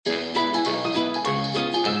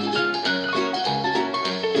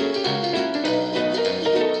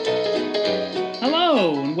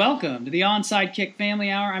welcome to the Onside Kick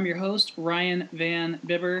Family Hour. I'm your host, Ryan Van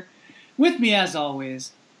Bibber. With me, as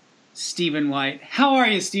always, Stephen White. How are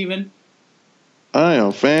you, Stephen? I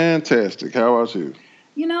am fantastic. How about you?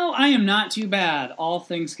 You know, I am not too bad, all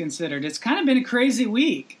things considered. It's kind of been a crazy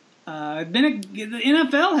week. The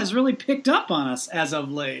NFL has really picked up on us as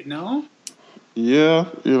of late, no? Yeah,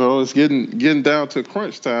 it's getting down to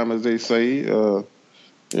crunch time, as they say.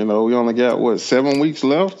 We only got 7 weeks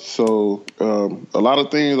left, so a lot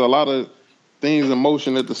of things in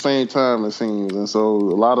motion at the same time, it seems, and so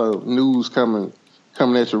a lot of news coming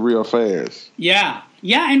at you real fast. Yeah,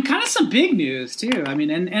 and kind of some big news too. I mean,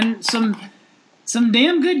 and some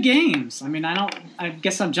damn good games. I mean, I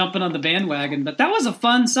guess I'm jumping on the bandwagon, but that was a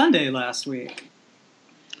fun Sunday last week.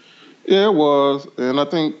 Yeah, it was, and I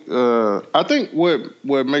think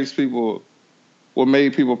what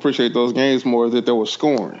made people appreciate those games more is that there was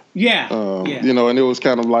scoring. Yeah. And it was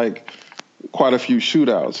kind of like quite a few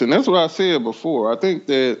shootouts, and that's what I said before. I think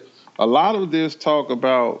that a lot of this talk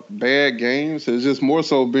about bad games has just more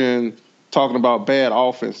so been talking about bad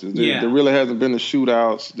offenses. There really hasn't been the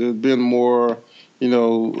shootouts. There's been more,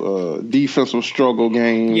 defensive struggle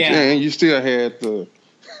games, and you still had the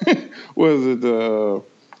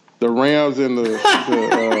the Rams and the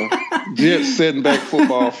Jets setting back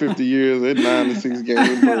football 50 years at 9-6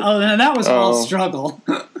 games. But, that was all struggle.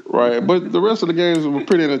 Right, but the rest of the games were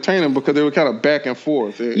pretty entertaining because they were kind of back and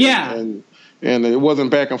forth. And it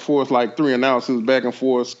wasn't back and forth like 3 and outs. It was back and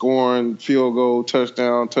forth, scoring, field goal,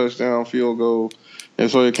 touchdown, field goal.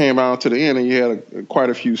 And so it came out to the end, and you had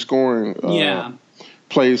quite a few scoring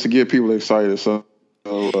plays to get people excited. So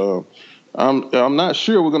I'm not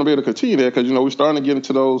sure we're going to be able to continue that because, we're starting to get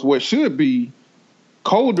into those what should be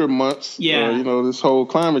colder months. This whole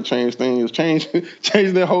climate change thing is changing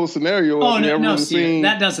that whole scenario. Oh, no, Steve,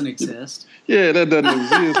 that doesn't exist. Yeah, that doesn't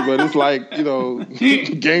exist, but it's like,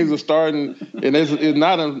 games are starting, and it's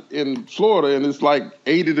not in Florida, and it's like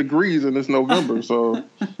 80 degrees, and it's November. So,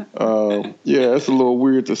 it's a little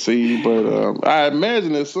weird to see, but I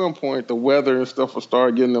imagine at some point the weather and stuff will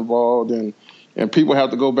start getting involved, and people have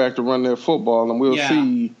to go back to run their football, and we'll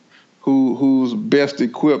see who's best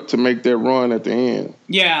equipped to make that run at the end.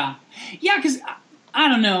 Yeah, because I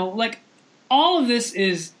don't know, like all of this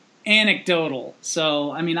is anecdotal.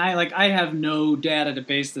 So I mean, I have no data to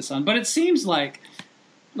base this on, but it seems like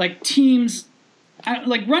teams,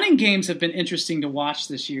 like running games have been interesting to watch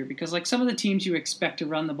this year because like some of the teams you expect to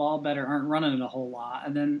run the ball better aren't running it a whole lot,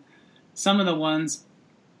 and then some of the ones,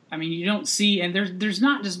 I mean, you don't see, and there's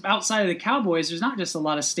not just outside of the Cowboys, there's not just a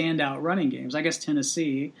lot of standout running games. I guess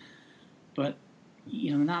Tennessee, but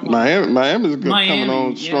not Miami's coming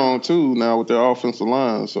on strong too now with their offensive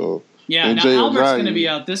line. So now Albert's going to be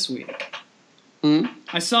out this week.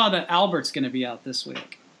 I saw that Albert's going to be out this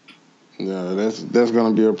week. Yeah, that's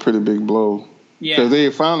going to be a pretty big blow. Yeah, because they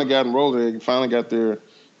finally got enrolled. They finally got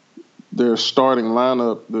their starting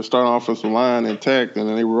lineup, their starting offensive line intact, and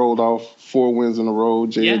then they rolled off 4 wins in a row.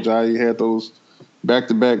 Jay Ajayi had those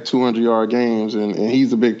back-to-back 200-yard games, and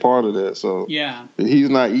he's a big part of that. So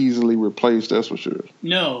he's not easily replaced, that's for sure.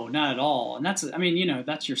 No, not at all. And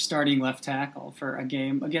that's your starting left tackle for a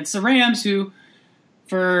game against the Rams, who,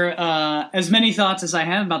 for as many thoughts as I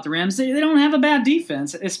have about the Rams, they don't have a bad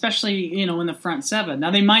defense, especially in the front seven.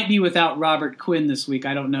 Now they might be without Robert Quinn this week.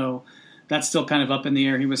 I don't know. That's still kind of up in the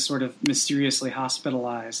air. He was sort of mysteriously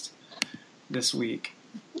hospitalized this week.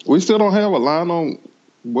 We still don't have a line on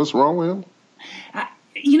what's wrong with him?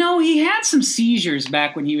 He had some seizures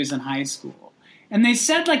back when he was in high school. And they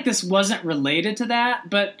said, this wasn't related to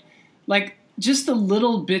that, but, just the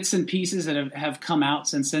little bits and pieces that have come out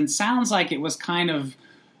since then sounds like it was kind of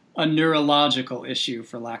a neurological issue,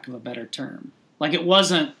 for lack of a better term. It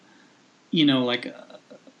wasn't,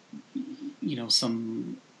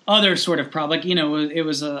 some other sort of problem. It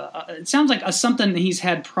was it sounds like something that he's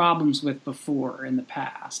had problems with before in the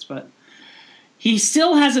past, but he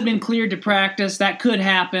still hasn't been cleared to practice. That could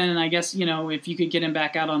happen, and I guess, if you could get him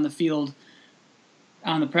back out on the field,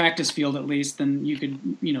 on the practice field at least, then you could,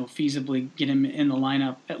 feasibly get him in the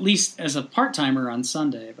lineup, at least as a part-timer on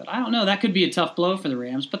Sunday. But I don't know. That could be a tough blow for the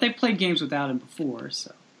Rams, but they've played games without him before,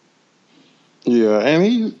 so. Yeah, and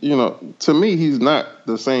he, to me, he's not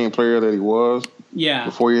the same player that he was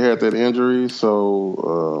before he had that injury.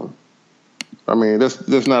 So,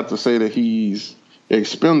 that's not to say that he's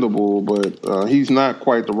expendable, but he's not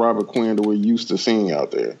quite the Robert Quinn that we're used to seeing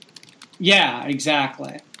out there. Yeah,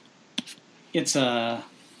 exactly. It's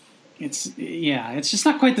just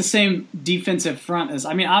not quite the same defensive front as,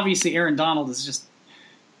 obviously Aaron Donald is just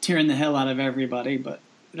tearing the hell out of everybody, but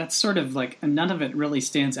that's sort of none of it really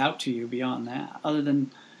stands out to you beyond that, other than,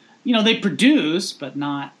 they produce, but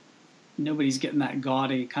not nobody's getting that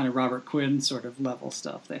gaudy kind of Robert Quinn sort of level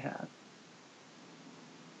stuff they had.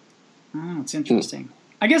 Oh, it's interesting.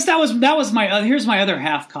 I guess that was my here's my other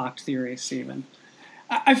half-cocked theory, Steven.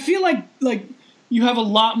 I feel like you have a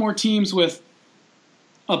lot more teams with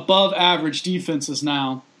above average defenses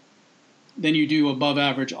now than you do above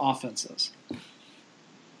average offenses.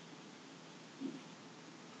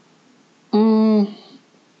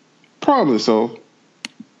 Probably so.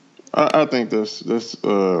 I think this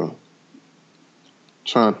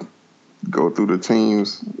trying to go through the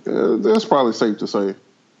teams. That's probably safe to say. I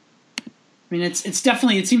mean, it's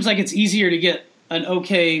definitely. It seems like it's easier to get an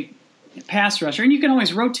okay pass rusher, and you can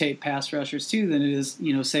always rotate pass rushers too than it is,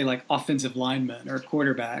 say like offensive linemen or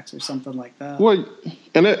quarterbacks or something like that. Well,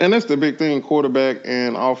 and that's the big thing, quarterback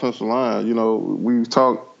and offensive line. We've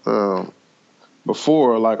talked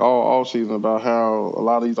before, like all season, about how a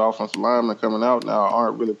lot of these offensive linemen coming out now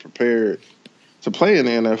aren't really prepared to play in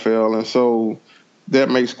the NFL, and so that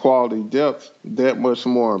makes quality depth that much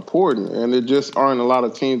more important. And there just aren't a lot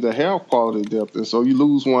of teams that have quality depth, and so you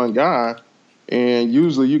lose one guy, and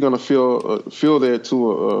usually you're going to feel that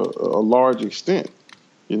to a large extent.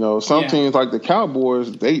 Some teams like the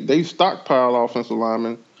Cowboys, they stockpile offensive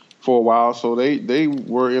linemen for a while, so they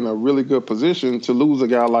were in a really good position to lose a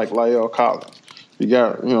guy like La'el Collins. You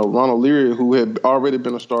got, Ronald Leary, who had already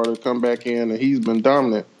been a starter, come back in, and he's been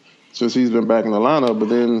dominant since he's been back in the lineup. But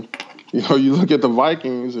then, you look at the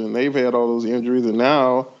Vikings, and they've had all those injuries, and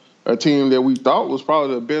now a team that we thought was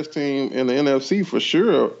probably the best team in the NFC for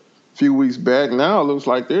sure a few weeks back, now it looks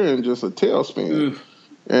like they're in just a tailspin.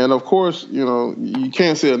 And, of course, you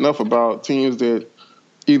can't say enough about teams that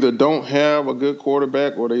either don't have a good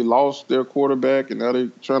quarterback or they lost their quarterback and now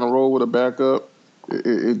they're trying to roll with a backup.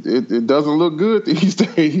 It doesn't look good these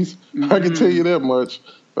days. I can tell you that much.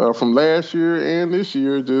 From last year and this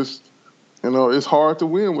year, just, it's hard to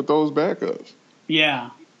win with those backups.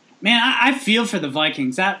 Yeah. Man, I feel for the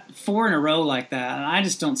Vikings. That 4 in a row like that, and I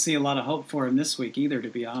just don't see a lot of hope for them this week either, to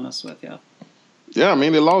be honest with you. Yeah, I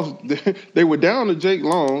mean, they lost. They were down to Jake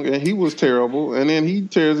Long, and he was terrible. And then he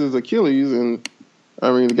tears his Achilles, and,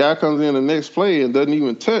 I mean, the guy comes in the next play and doesn't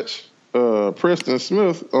even touch Preston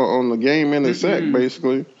Smith on the game-ending sack,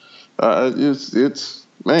 basically. It's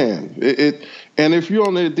man. And if you're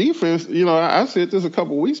on their defense, I said this a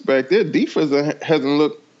couple weeks back, their defense hasn't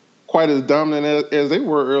looked quite as dominant as they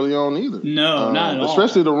were early on either. No, not at all.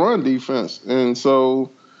 Especially the run defense. And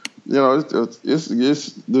so,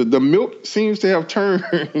 it's the milk seems to have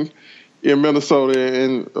turned in Minnesota.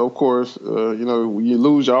 And, of course, when you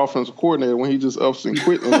lose your offensive coordinator when he just ups and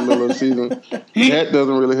quit in the middle of the season, that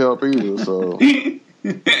doesn't really help either. So.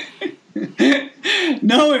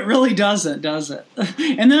 No, it really doesn't, does it?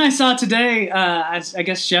 And then I saw today, I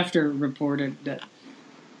guess Schefter reported that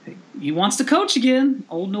he wants to coach again.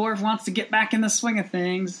 Old Norv wants to get back in the swing of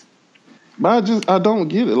things. But I don't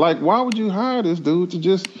get it. Like, why would you hire this dude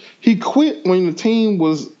he quit when the team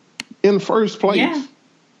was in first place. Yeah.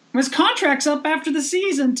 His contract's up after the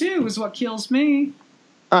season, too, is what kills me.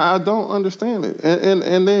 I don't understand it.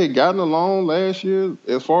 And they had gotten along last year,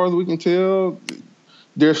 as far as we can tell.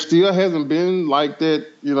 There still hasn't been like that,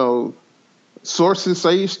 sources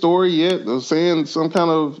say story yet. They're saying some kind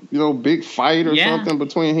of, big fight or something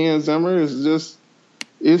between he and Zimmer.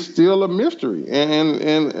 It's still a mystery. And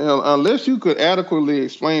unless you could adequately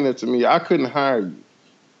explain it to me, I couldn't hire you.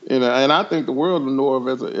 And I think the world of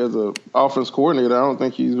Norv as a offense coordinator. I don't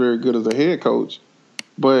think he's very good as a head coach.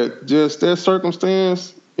 But just that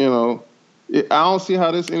circumstance, I don't see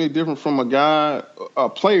how this is any different from a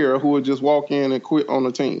player who would just walk in and quit on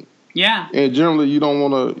the team. Yeah. And generally, you don't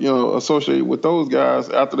want to, associate with those guys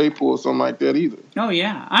after they pull something like that either. Oh,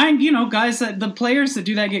 yeah. The players that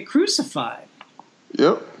do that get crucified.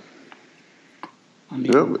 Yep.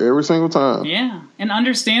 Every single time. Yeah, and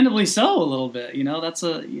understandably so a little bit.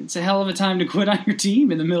 It's a hell of a time to quit on your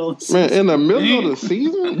team in the middle of the season. Man, in the middle of the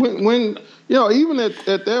season? When even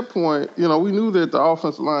at that point, we knew that the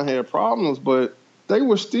offensive line had problems, but they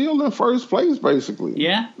were still in first place, basically.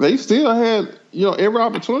 Yeah. They still had, every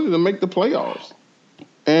opportunity to make the playoffs.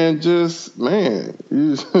 And just, man,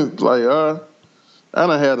 you just like, I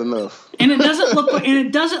done had enough. And it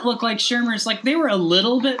doesn't look like Shermer's, like, they were a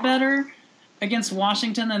little bit better against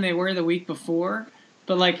Washington than they were the week before,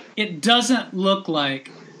 but it doesn't look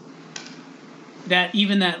like that.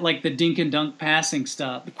 Even that, the dink and dunk passing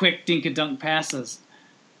stuff, the quick dink and dunk passes,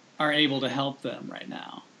 are able to help them right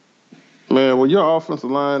now. Man, when your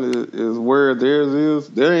offensive line is where theirs is,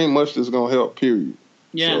 there ain't much that's gonna help. Period.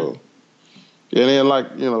 Yeah. So, and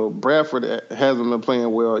then Bradford hasn't been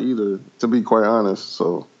playing well either, to be quite honest.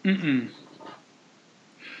 So.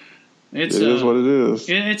 It is what it is.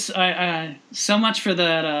 It's so much for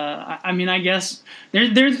that. I mean, I guess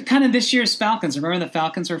they're kind of this year's Falcons. Remember the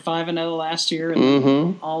Falcons were 5-0 last year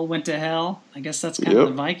and all went to hell. I guess that's kind of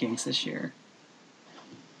the Vikings this year.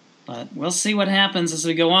 But we'll see what happens as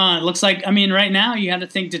we go on. It looks like, I mean, right now you have to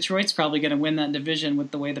think Detroit's probably going to win that division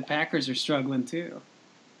with the way the Packers are struggling too.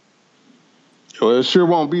 Well, it sure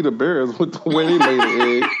won't be the Bears with the way they laid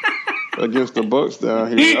the egg against the Bucs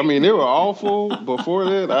down here. I mean, they were awful before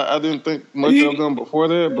that. I didn't think much of them before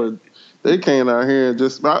that, but they came out here and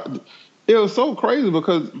just it was so crazy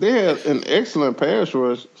because they had an excellent pass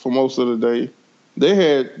rush for most of the day. They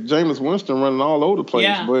had Jameis Winston running all over the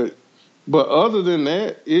place, but other than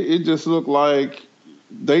that, it just looked like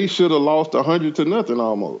they should have lost 100-0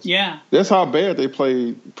 almost. Yeah, that's how bad they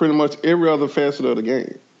played pretty much every other facet of the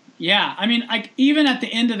game. Yeah, I mean, even at the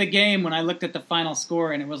end of the game when I looked at the final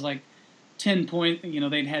score and it was like 10 point,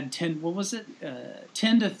 they'd had 10. What was it?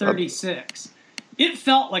 10-36. It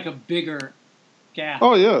felt like a bigger gap.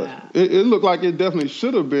 Oh yeah, it looked like it definitely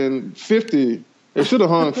should have been 50. It should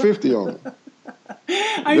have hung 50 on them.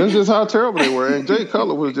 That's just how terrible they were. And Jay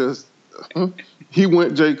Cutler was just. He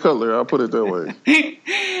went Jay Cutler. I'll put it that way.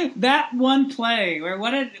 That one play where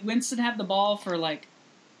what did Winston have the ball for like?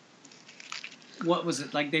 What was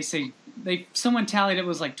it? Like they say, someone tallied it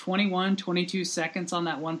was like 21, 22 seconds on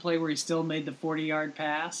that one play where he still made the 40-yard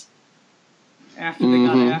pass after they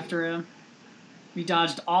got after him. He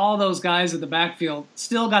dodged all those guys in the backfield,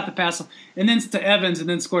 still got the pass, and then to Evans, and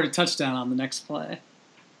then scored a touchdown on the next play.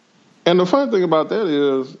 And the funny thing about that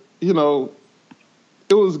is, it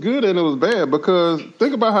was good and it was bad because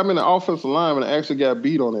think about how many offensive linemen actually got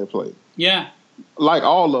beat on that play. Yeah. Like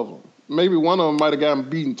all of them. Maybe one of them might have gotten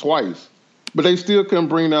beaten twice. But they still couldn't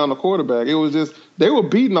bring down the quarterback. It was just they were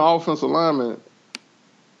beating the offensive linemen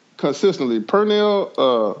consistently.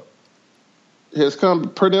 Pernell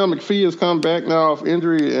McPhee has come back now off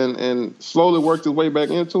injury and slowly worked his way back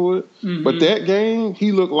into it. Mm-hmm. But that game,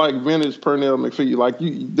 he looked like vintage Pernell McPhee. Like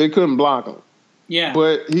they couldn't block him. Yeah.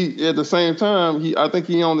 But he at the same time, I think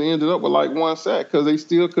he only ended up with like one sack because they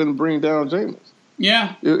still couldn't bring down Jameis.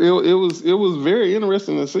 Yeah. It was very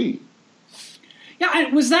interesting to see.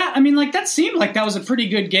 Yeah, that seemed like that was a pretty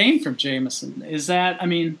good game from Jamison. Is that,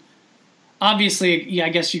 obviously, I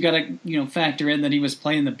guess you got to, factor in that he was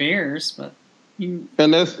playing the Bears, but. And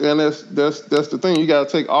that's the thing. You got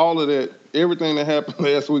to take all of that, everything that happened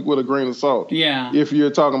last week with a grain of salt. Yeah. If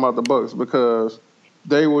you're talking about the Bucs, because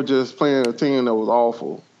they were just playing a team that was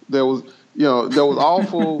awful. That was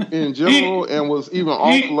awful in general and was even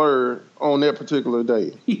awfuler on that particular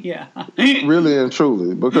day. Yeah. Really and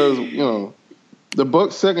truly, because, the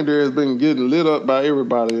Bucs secondary has been getting lit up by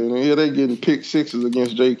everybody, and here they getting pick sixes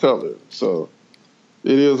against Jay Cutler. So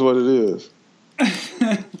it is what it is.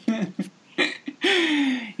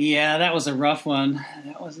 Yeah, that was a rough one.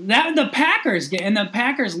 The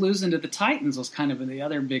Packers losing to the Titans was kind of the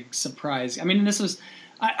other big surprise. This was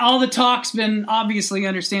all the talk's been obviously,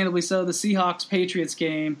 understandably so, the Seahawks Patriots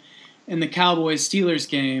game and the Cowboys Steelers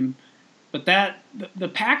game, but the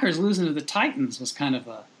Packers losing to the Titans was kind of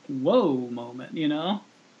a whoa moment,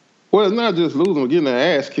 Well, it's not just losing, getting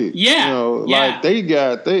their ass kicked. Yeah. Like they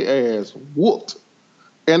got their ass whooped.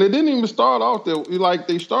 And it didn't even start off there. Like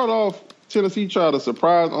they started off, Tennessee tried a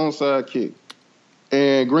surprise onside kick,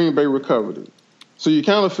 and Green Bay recovered it. So you're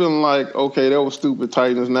kind of feeling like, okay, that was stupid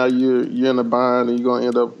Titans. Now you're in a bind, and you're going to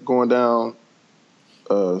end up going down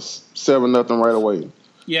 7-0 right away.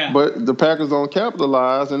 Yeah. But the Packers don't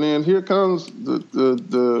capitalize, and then here comes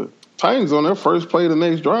the Titans on their first play of the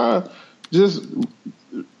next drive, just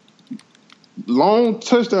long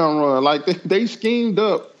touchdown run. Like they schemed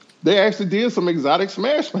up. They actually did some exotic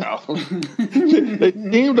smash mouth. They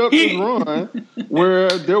schemed up this run where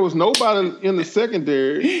there was nobody in the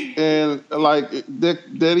secondary, and like that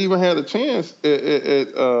even had a chance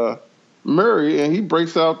at Murray, and he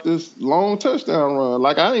breaks out this long touchdown run.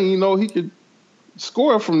 Like I didn't even know he could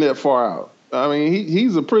score from that far out.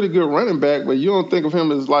 He's a pretty good running back, but you don't think of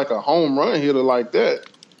him as like a home run hitter like that.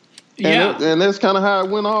 And that's kind of how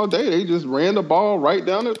it went all day. They just ran the ball right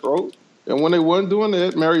down their throat. And when they wasn't doing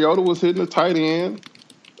that, Mariota was hitting the tight end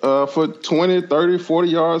for 20, 30, 40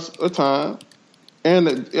 yards a time. And,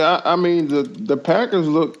 the Packers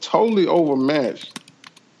looked totally overmatched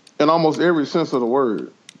in almost every sense of the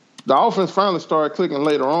word. The offense finally started clicking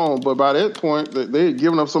later on, but by that point, they had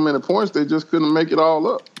given up so many points, they just couldn't make it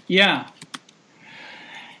all up. Yeah.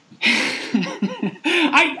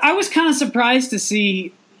 I was kind of surprised to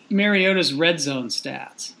see Mariota's red zone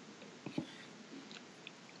stats.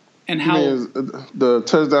 And how the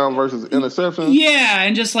touchdown versus interception? Yeah,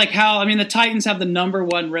 and just like how the Titans have the number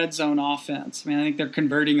one red zone offense. I think they're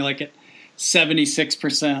converting like at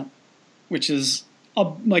 76%, which is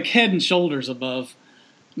like head and shoulders above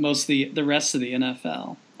most of the rest of the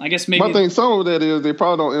NFL. I guess maybe. I think some of that is they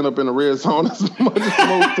probably don't end up in the red zone as much as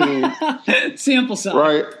most teams. Sample size.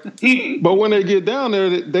 Right. But when they get down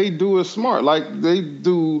there, they do it smart. Like they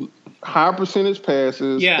do high percentage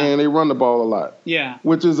passes and they run the ball a lot. Yeah.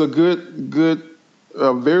 Which is a very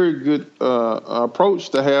good approach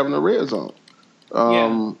to have in the red zone.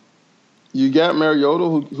 You got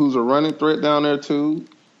Mariota, who's a running threat down there too.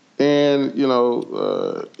 And,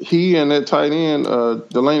 he and that tight end,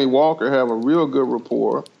 Delaney Walker, have a real good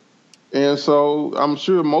rapport. And so I'm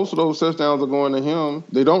sure most of those touchdowns are going to him.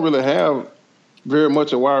 They don't really have very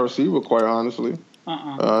much a wide receiver, quite honestly.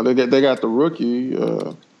 They got the rookie,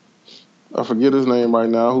 I forget his name right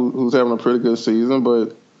now, who's having a pretty good season.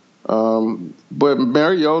 But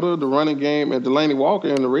Mariota, the running game, and Delaney Walker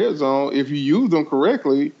in the red zone, if you use them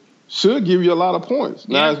correctly, should give you a lot of points.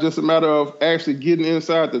 Now it's just a matter of actually getting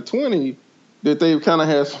inside the 20 that they've kind of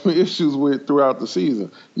had some issues with throughout the season.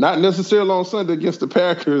 Not necessarily on Sunday against the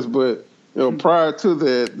Packers, but prior to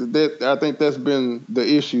that, I think that's been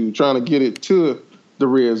the issue, trying to get it to the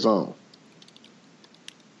red zone.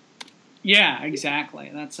 Yeah, exactly.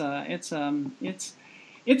 That's it's something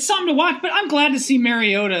to watch. But I'm glad to see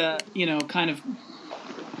Mariota, kind of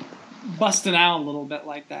busting out a little bit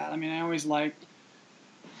like that. I mean, I always like.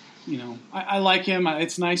 I like him.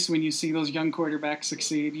 It's nice when you see those young quarterbacks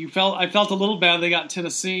succeed. I felt a little bad they got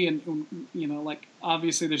Tennessee, and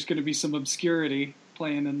obviously there's going to be some obscurity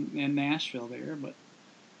playing in Nashville there. But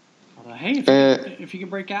hey, if he can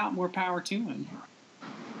break out, more power to him.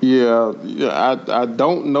 Yeah. I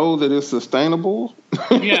don't know that it's sustainable.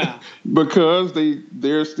 Yeah, because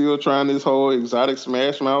they're still trying this whole exotic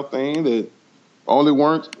smash mouth thing that only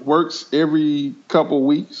works every couple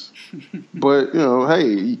weeks. But,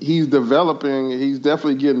 hey, he's developing. He's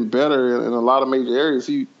definitely getting better in a lot of major areas.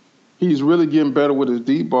 He's really getting better with his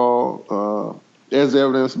deep ball, as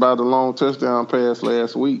evidenced by the long touchdown pass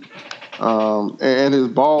last week. And his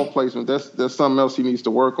ball placement, that's something else he needs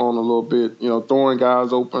to work on a little bit. Throwing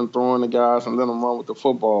guys open, throwing the guys, and letting them run with the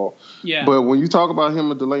football. Yeah. But when you talk about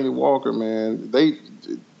him and Delaney Walker, man,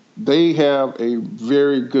 they have a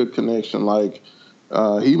very good connection. Like,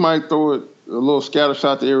 he might throw it a little scatter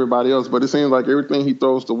shot to everybody else, but it seems like everything he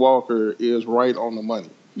throws to Walker is right on the money.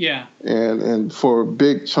 Yeah. And for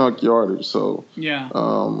big chunk yardage. So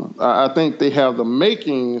I think they have the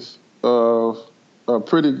makings of a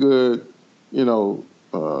pretty good,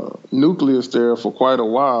 nucleus there for quite a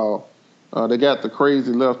while. They got the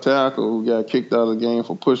crazy left tackle who got kicked out of the game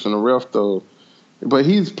for pushing the ref though. But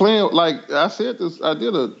he's playing, like I said this, I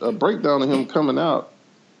did a breakdown of him coming out.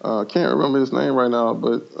 Can't remember his name right now,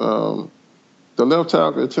 but the left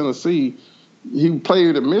tackle at Tennessee, he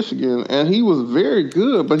played at Michigan, and he was very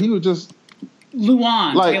good, but he was just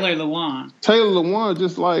Taylor Lewan,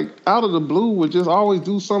 just like out of the blue, would just always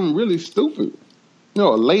do something really stupid. A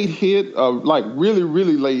late hit, like really,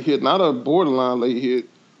 really late hit, not a borderline late hit,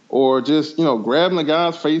 or just, grabbing the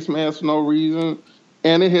guy's face mask for no reason.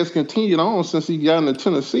 And it has continued on since he got into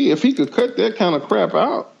Tennessee. If he could cut that kind of crap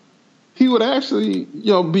out, he would actually,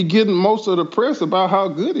 be getting most of the press about how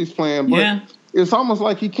good he's playing. But it's almost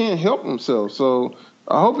like he can't help himself. So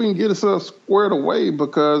I hope he can get himself squared away,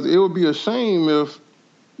 because it would be a shame if,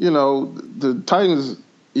 the Titans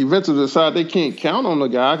eventually decide they can't count on the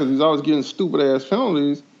guy because he's always getting stupid-ass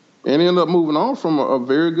penalties and end up moving on from a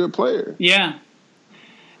very good player. Yeah.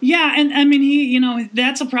 Yeah, and I mean, he,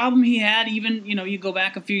 that's a problem he had even, you go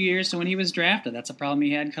back a few years to when he was drafted. That's a problem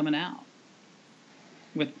he had coming out.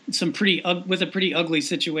 With a pretty ugly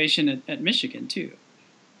situation at Michigan too.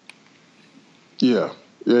 Yeah,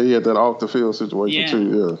 he had that off the field situation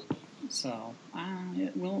too. Yeah. So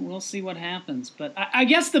we'll see what happens, but I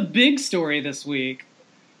guess the big story this week,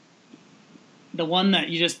 the one that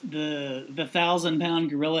the 1,000-pound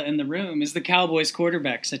gorilla in the room, is the Cowboys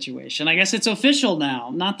quarterback situation. I guess it's official now.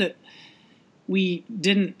 Not that we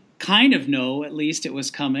didn't kind of know, at least it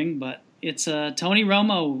was coming, but. It's Tony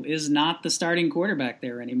Romo is not the starting quarterback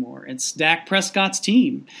there anymore. It's Dak Prescott's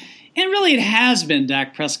team. And really it has been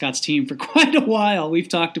Dak Prescott's team for quite a while. We've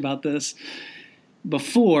talked about this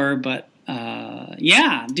before, but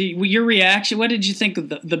your reaction, what did you think of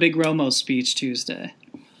the big Romo speech Tuesday?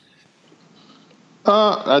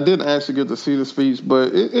 I didn't actually get to see the speech,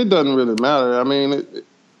 but it doesn't really matter. I mean,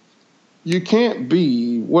 you can't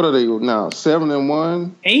be, what are they now,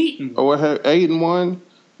 7-1? 8. Or 8-1?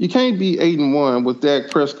 You can't be 8-1 with Dak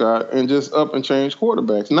Prescott and just up and change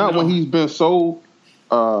quarterbacks. Not when he's been so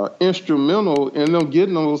instrumental in them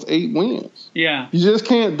getting those 8 wins. Yeah. You just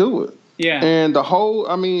can't do it. Yeah. And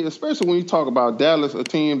especially when you talk about Dallas, a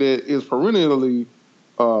team that is perennially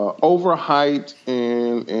overhyped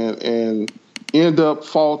and end up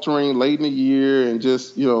faltering late in the year and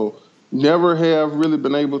just, never have really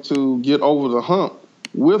been able to get over the hump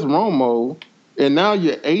with Romo. And now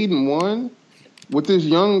you're 8-1 with this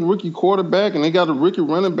young rookie quarterback, and they got a rookie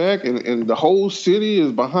running back, and the whole city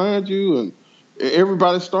is behind you, and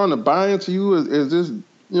everybody's starting to buy into you as this,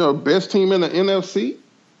 best team in the NFC.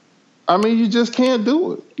 I mean, you just can't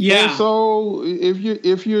do it. Yeah. And so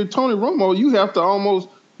if you're Tony Romo, you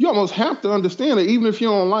almost have to understand it, even if you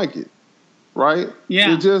don't like it, right?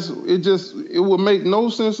 Yeah. It would make no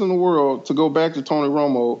sense in the world to go back to Tony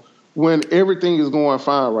Romo when everything is going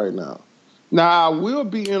fine right now. Now, I will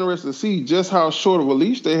be interested to see just how short of a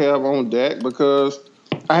leash they have on Dak, because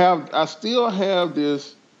I still have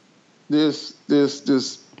this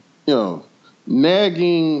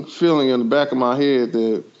nagging feeling in the back of my head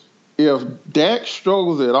that if Dak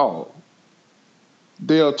struggles at all,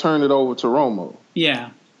 they'll turn it over to Romo. Yeah.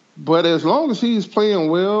 But as long as he's playing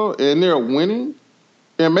well and they're winning,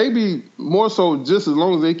 and maybe more so just as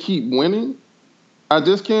long as they keep winning, I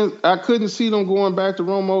couldn't see them going back to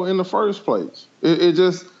Romo in the first place.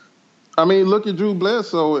 Look at Drew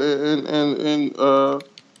Bledsoe and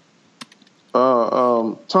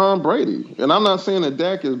Tom Brady. And I'm not saying that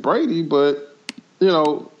Dak is Brady, but,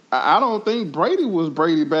 I don't think Brady was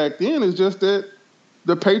Brady back then. It's just that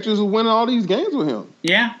the Patriots were winning all these games with him.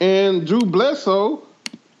 Yeah. And Drew Bledsoe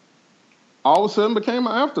all of a sudden became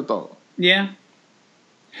an afterthought. Yeah.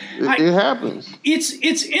 It happens.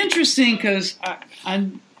 It's interesting because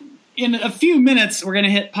in a few minutes we're going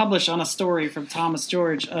to hit publish on a story from Thomas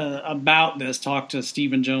George about this. Talk to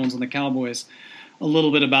Stephen Jones and the Cowboys a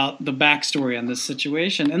little bit about the backstory on this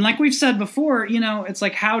situation. And like we've said before, it's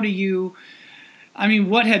like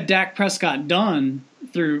what had Dak Prescott done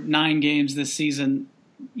through 9 games this season,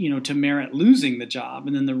 to merit losing the job,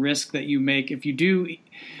 and then the risk that you make if you do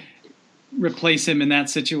replace him in that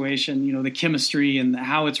situation, the chemistry and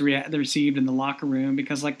how it's received in the locker room,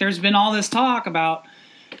 because there's been all this talk about,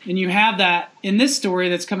 and you have that in this story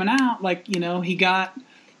that's coming out, he got,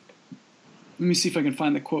 let me see if I can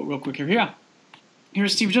find the quote real quick here. Yeah.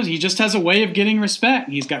 Here's Steve Jones. He just has a way of getting respect.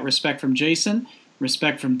 He's got respect from Jason,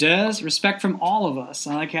 respect from Dez, respect from all of us.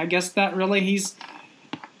 I guess that really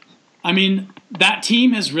that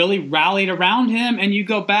team has really rallied around him, and you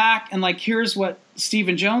go back and here's what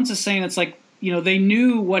Stephen Jones is saying. It's they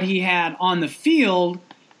knew what he had on the field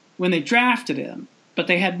when they drafted him, but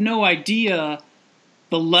they had no idea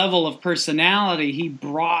the level of personality he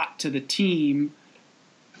brought to the team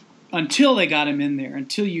until they got him in there,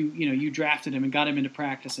 until you drafted him and got him into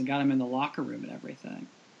practice and got him in the locker room and everything.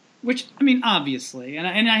 Which, obviously, and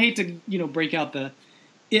I hate to, break out the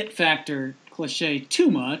it factor cliche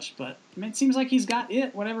too much, but it seems like he's got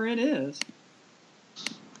it, whatever it is.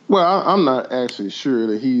 Well, I'm not actually sure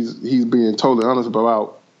that he's being totally honest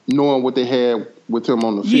about knowing what they had with him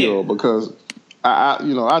on the field, because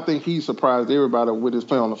I think he surprised everybody with his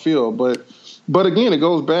play on the field. But again, it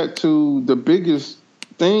goes back to the biggest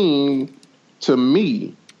thing to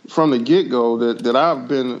me from the get-go that I've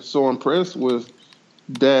been so impressed with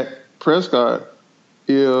Dak Prescott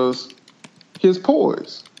is his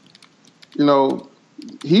poise.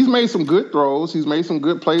 He's made some good throws. He's made some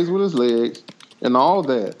good plays with his legs and all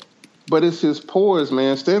that. But it's his poise,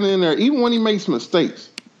 man, standing in there, even when he makes mistakes.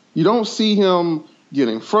 You don't see him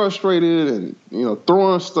getting frustrated and,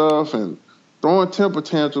 throwing stuff and throwing temper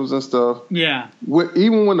tantrums and stuff. Yeah.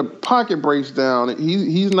 Even when the pocket breaks down,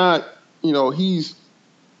 he's not, he's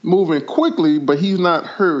moving quickly, but he's not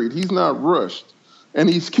hurried. He's not rushed. And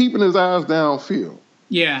he's keeping his eyes downfield.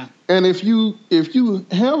 Yeah. And if you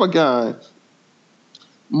have a guy,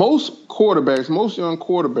 most young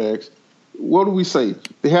quarterbacks, what do we say?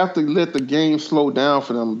 They have to let the game slow down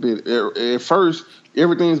for them a bit. At first,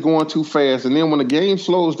 everything's going too fast. And then when the game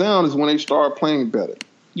slows down is when they start playing better.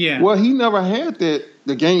 Yeah. Well, he never had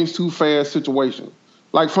the game's too fast situation.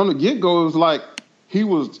 From the get-go, it was like he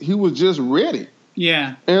was just ready.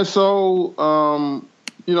 Yeah. And so, I'm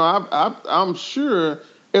sure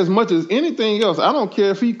as much as anything else, I don't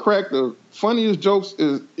care if he cracked the funniest jokes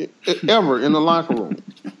ever in the locker room.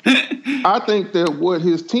 I think that what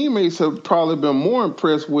his teammates have probably been more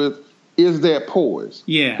impressed with is that poise.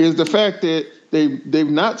 Yeah. Is the fact that they've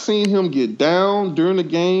not seen him get down during the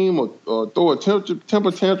game or throw a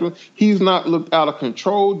temper tantrum. He's not looked out of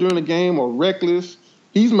control during the game or reckless.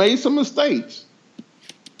 He's made some mistakes.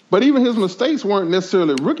 But even his mistakes weren't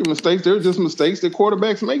necessarily rookie mistakes. They're just mistakes that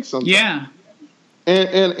quarterbacks make sometimes. Yeah.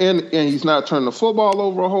 And he's not turning the football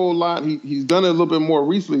over a whole lot. He's done it a little bit more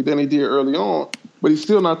recently than he did early on. but he's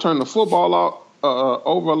still not turning the football out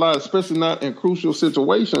over a lot, especially not in crucial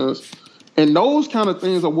situations. And those kind of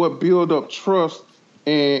things are what build up trust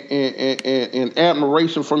and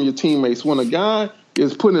admiration from your teammates. When a guy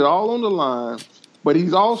is putting it all on the line, but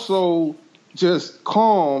he's also just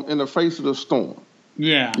calm in the face of the storm.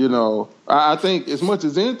 Yeah. You know, I think as much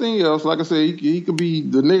as anything else, like I said, he could be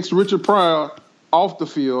the next Richard Pryor off the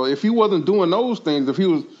field. If he wasn't doing those things, if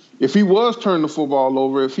he was turning the football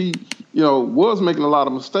over, if he, was making a lot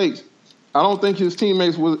of mistakes, I don't think his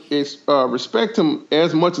teammates would respect him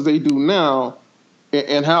as much as they do now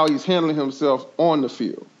and how he's handling himself on the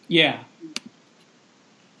field. Yeah.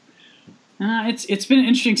 It's been an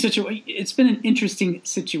interesting situation. It's been an interesting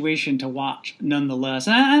situation to watch, nonetheless.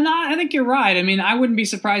 And I think you're right. I mean, I wouldn't be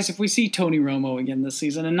surprised if we see Tony Romo again this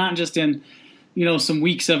season, and not just in, some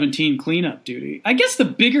Week 17 cleanup duty. I guess the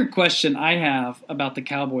bigger question I have about the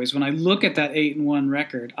Cowboys when I look at that 8-1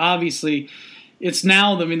 record, obviously, it's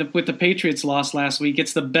now. With the Patriots loss last week,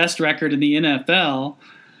 it's the best record in the NFL.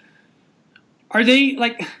 Are they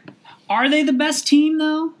the best team,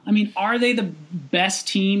 though? I mean, are they the best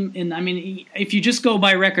team? If you just go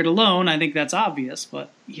by record alone, I think that's obvious. But,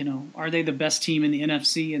 are they the best team in the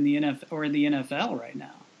NFC and or in the NFL right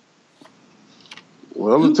now?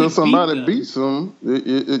 Well, until somebody beats them,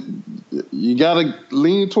 you got to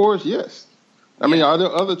lean towards yes. I mean, are there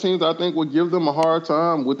other teams I think would give them a hard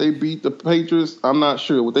time? Would they beat the Patriots? I'm not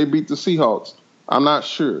sure. Would they beat the Seahawks? I'm not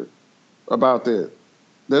sure about that.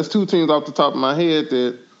 There's two teams off the top of my head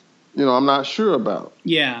that I'm not sure about.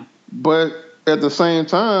 Yeah. But at the same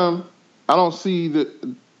time, I don't see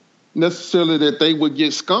that necessarily that they would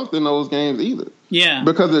get skunked in those games either. Yeah.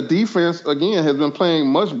 Because the defense, again, has been playing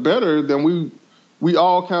much better than we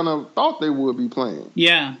all kind of thought they would be playing.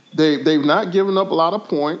 Yeah. They've not given up a lot of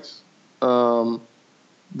points.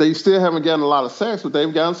 They still haven't gotten a lot of sacks, but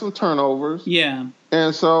they've gotten some turnovers. Yeah.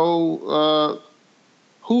 And so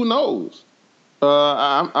who knows?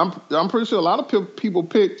 I'm pretty sure a lot of people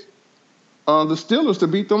picked the Steelers to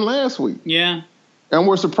beat them last week. Yeah. And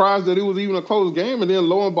we're surprised that it was even a close game, and then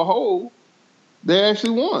lo and behold, they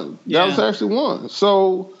actually won. Yeah. Dallas actually won.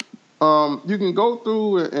 So you can go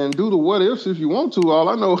through and do the what ifs if you want to. All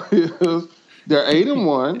I know is they're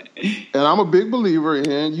 8-1, and I'm a big believer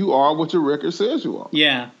in you are what your record says you are.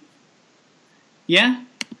 Yeah. Yeah.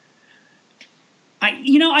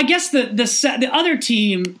 I guess the other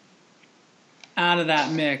team out of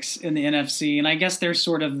that mix in the NFC, and I guess they're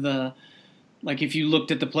sort of if you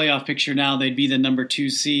looked at the playoff picture now, they'd be the number 2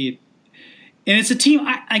 seed. And it's a team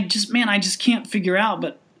I just can't figure out,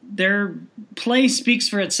 but their play speaks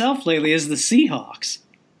for itself lately, is the Seahawks.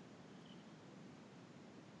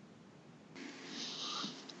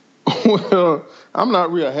 Well, I'm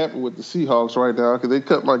not real happy with the Seahawks right now because they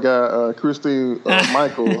cut my guy Christine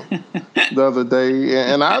Michael the other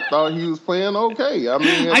day, and I thought he was playing okay. I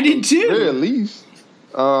mean, I did too. At the very least,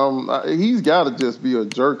 he's got to just be a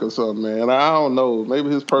jerk or something, man. I don't know. Maybe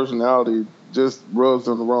his personality just rubs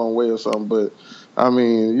him the wrong way or something. But I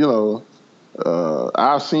mean,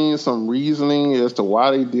 I've seen some reasoning as to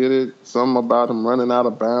why they did it. Something about him running out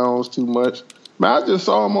of bounds too much. Man, I just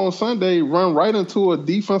saw him on Sunday run right into a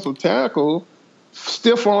defensive tackle,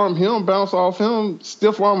 stiff arm him, bounce off him,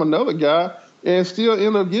 stiff arm another guy, and still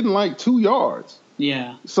end up getting like 2 yards.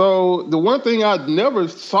 Yeah. So the one thing I never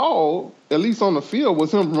saw, at least on the field,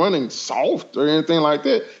 was him running soft or anything like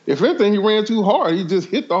that. If anything, he ran too hard. He just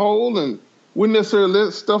hit the hole and wouldn't necessarily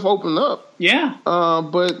let stuff open up. Yeah.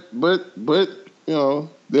 But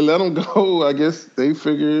they let him go. I guess they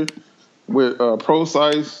figured with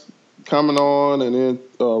Pro-Size coming on, and then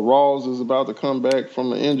Rawls is about to come back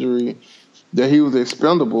from an injury, that he was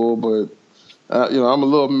expendable. But I'm a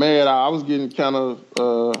little mad. I was getting kind of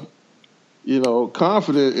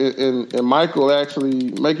confident in Michael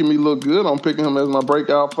actually making me look good on picking him as my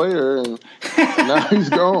breakout player, and now he's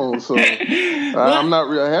gone. So I'm not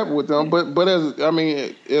real happy with them. But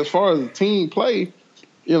as far as team play,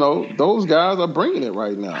 those guys are bringing it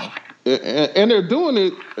right now, and they're doing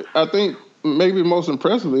it. I think maybe most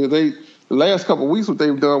impressively, the last couple of weeks what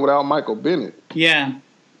they've done without Michael Bennett. Yeah.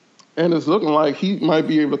 And it's looking like he might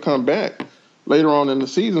be able to come back later on in the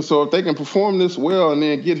season. So if they can perform this well and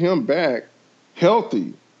then get him back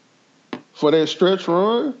healthy for that stretch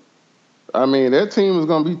run, I mean, that team is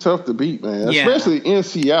going to be tough to beat, man, especially in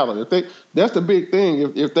Seattle. That's the big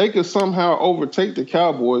thing. If they could somehow overtake the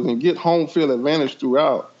Cowboys and get home field advantage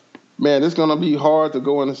throughout, man, it's going to be hard to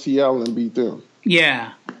go into Seattle and beat them.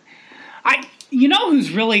 Yeah.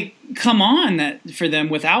 Who's really come on for them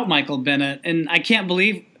without Michael Bennett, and I can't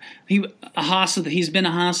believe he's been a Haas of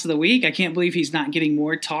the Week. I can't believe he's not getting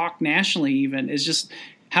more talk nationally even. It's just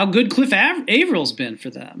how good Cliff Avrill's been for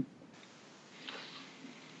them.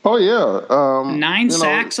 Oh, yeah. 9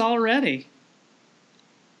 sacks already.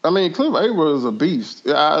 I mean, Cliff Averill is a beast.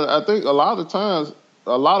 I think a lot of times,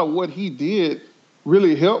 a lot of what he did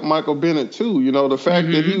really helped Michael Bennett, too. You know, the fact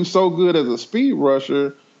that he was so good as a speed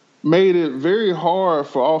rusher made it very hard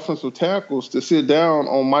for offensive tackles to sit down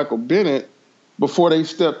on Michael Bennett before they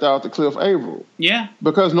stepped out to Cliff Averill. Yeah.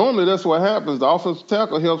 Because normally that's what happens. The offensive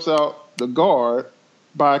tackle helps out the guard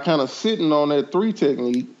by kind of sitting on that 3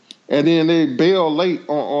 technique, and then they bail late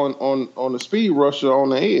on the speed rusher on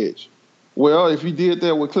the edge. Well, if you did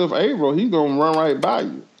that with Cliff Averill, he's going to run right by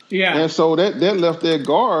you. Yeah. And so that left that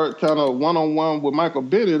guard kind of one-on-one with Michael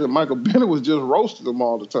Bennett, and Michael Bennett was just roasting him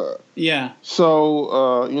all the time. Yeah.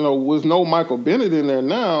 So, with no Michael Bennett in there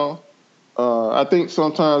now, I think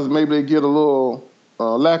sometimes maybe they get a little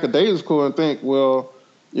lackadaisical and think, well,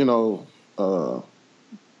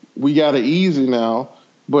 we got it easy now.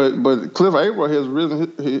 But Cliff Averill has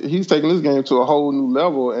risen. He's taking this game to a whole new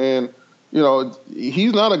level, and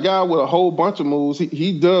he's not a guy with a whole bunch of moves.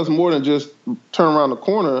 He does more than just turn around the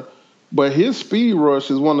corner, but his speed rush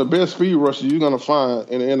is one of the best speed rushes you're going to find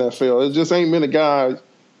in the NFL. It just ain't many guys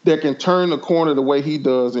that can turn the corner the way he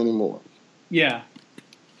does anymore. Yeah.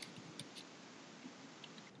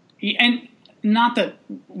 And not that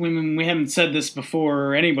we haven't said this before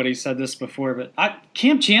or anybody said this before, but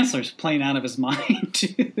Cam Chancellor's playing out of his mind,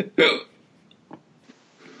 too.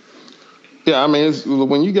 Yeah, I mean,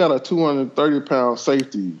 when you got a 230-pound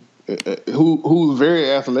safety who's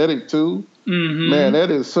very athletic too, man, that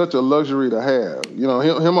is such a luxury to have.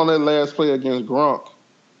 Him on that last play against Gronk.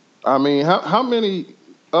 I mean, how many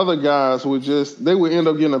other guys would end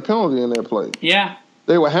up getting a penalty in that play? Yeah.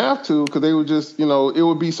 They would have to, because they would just, it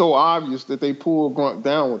would be so obvious that they pulled Gronk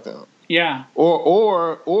down with them. Yeah.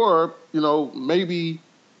 Or maybe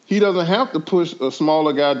he doesn't have to push a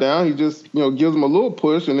smaller guy down. He just, gives him a little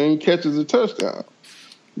push and then he catches a touchdown.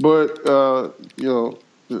 But,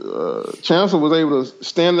 Chancellor was able to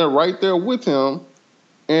stand there right there with him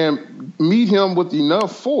and meet him with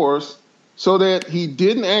enough force so that he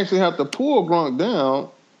didn't actually have to pull Gronk down,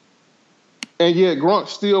 and yet Gronk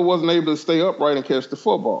still wasn't able to stay upright and catch the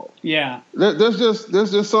football. Yeah. There's just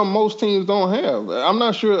something most teams don't have. I'm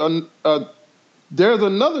not sure there's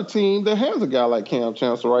another team that has a guy like Cam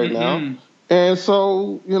Chancellor right now. And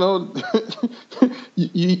so,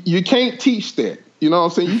 you can't teach that. You know what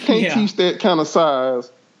I'm saying? You can't teach that kind of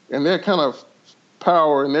size and that kind of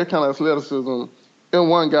power and that kind of athleticism in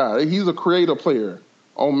one guy. He's a creative player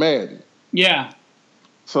on Madden. Yeah.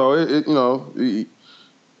 So,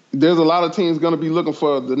 there's a lot of teams going to be looking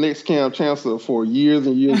for the next Cam Chancellor for years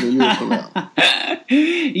and years and years from now.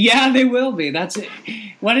 Yeah, they will be. That's it.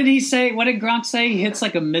 What did he say? What did Gronk say? He hits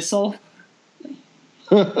like a missile.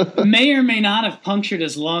 May or may not have punctured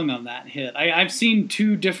his lung on that hit. I've seen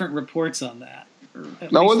 2 different reports on that.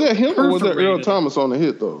 Now, was that him or was that Earl Thomas on the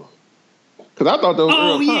hit, though? Because I thought that was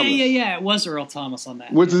Earl Thomas. Yeah. It was Earl Thomas on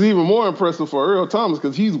that. Which is even more impressive for Earl Thomas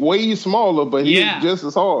because he's way smaller, but he's just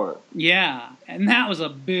as hard. Yeah, and that was a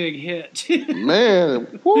big hit.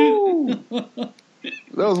 Man, woo!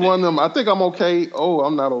 That was one of them, I think I'm okay, oh,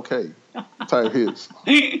 I'm not okay type hits.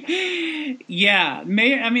 Yeah.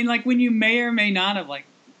 When you may or may not have,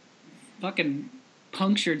 fucking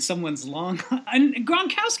punctured someone's lung. And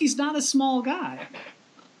Gronkowski's not a small guy.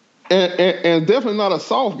 And definitely not a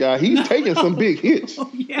soft guy. He's taken some big hits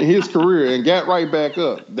in his career and got right back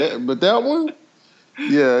up. But that one,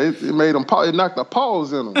 it made him. It knocked a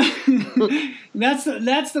pause in him. That's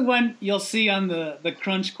the one you'll see on the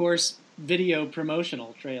Crunch Course video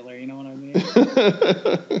promotional trailer. You know what I mean?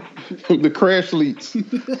 The Crash Leaks. He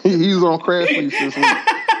was on Crash Leaks this week.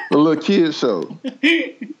 The little kid show.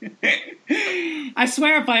 I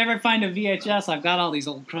swear if I ever find a VHS, I've got all these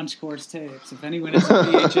old Crunch Course tapes. If anyone has a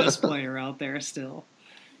VHS player out there still,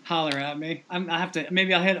 holler at me.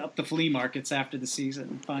 Maybe I'll hit up the flea markets after the season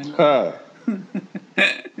and find one.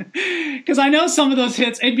 Because I know some of those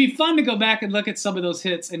hits, it'd be fun to go back and look at some of those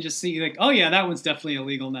hits and just see oh yeah, that one's definitely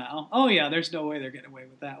illegal now. Oh yeah, there's no way they're getting away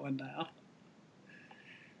with that one now.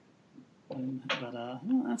 But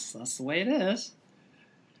that's the way it is.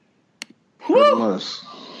 Whew.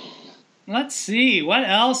 Let's see what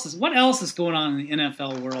else is going on in the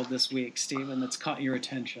NFL world this week, Steven, that's caught your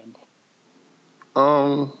attention.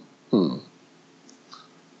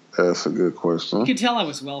 That's a good question. You can tell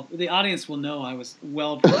the audience will know I was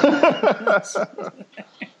well.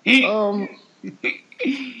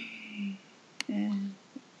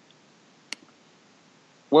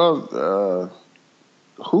 Well,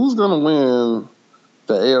 who's gonna win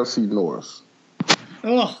the AFC North?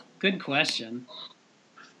 Oh, good question.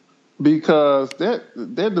 because that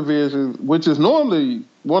division, which is normally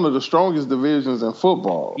one of the strongest divisions in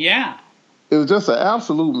football, is just an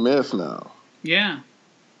absolute mess now. Yeah.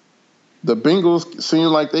 The Bengals seem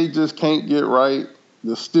like they just can't get right.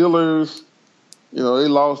 The Steelers, they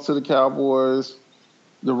lost to the Cowboys.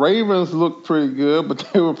 The Ravens looked pretty good, but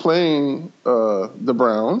they were playing the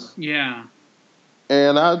Browns. Yeah.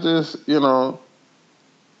 And I just,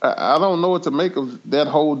 I don't know what to make of that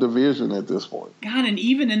whole division at this point. God, and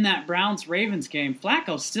even in that Browns-Ravens game,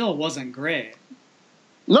 Flacco still wasn't great.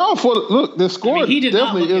 No, the score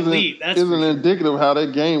definitely isn't sure. indicative of how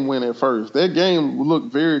that game went at first. That game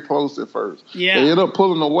looked very close at first. Yeah. They ended up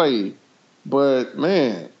pulling away, but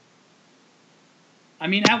man. I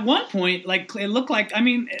mean, at one point, it looked like. I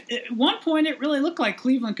mean, at one point, it really looked like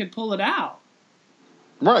Cleveland could pull it out.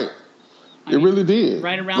 Right, it really did.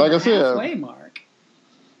 Right around the halfway mark.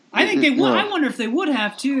 I think they would. I wonder if they would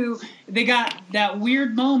have too. They got that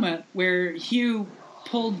weird moment where Hugh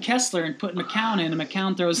pulled Kessler and put McCown in, and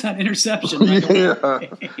McCown throws that interception. Right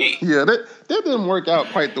yeah, that didn't work out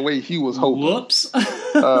quite the way he was hoping. Whoops.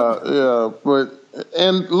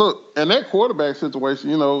 And look, and that quarterback situation,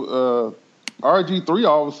 RG3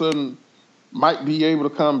 all of a sudden might be able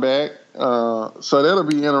to come back. So that'll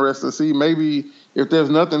be interesting to see. Maybe if there's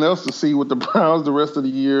nothing else to see with the Browns the rest of the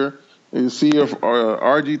year, and see if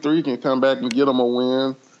RG3 can come back and get them a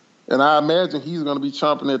win. And I imagine he's going to be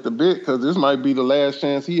chomping at the bit because this might be the last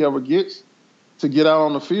chance he ever gets to get out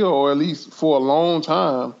on the field, or at least for a long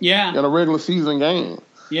time in a regular season game.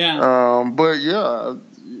 Yeah.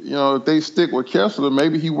 If they stick with Kessler,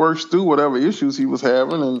 maybe he works through whatever issues he was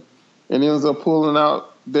having and ends up pulling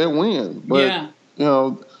out that win. But,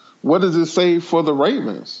 what does it say for the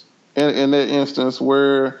Ravens in that instance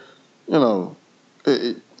where,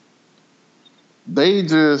 they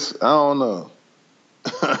just, I don't know.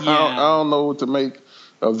 I don't know what to make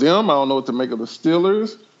of them. I don't know what to make of the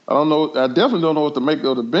Steelers. I definitely don't know what to make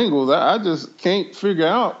of the Bengals. I just can't figure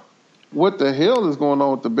out what the hell is going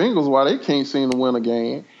on with the Bengals, why they can't seem to win a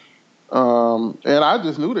game. And I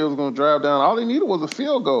just knew they was going to drive down. All they needed was a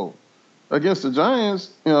field goal against the Giants,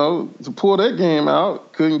 to pull that game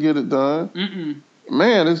out. Couldn't get it done. Mm-mm.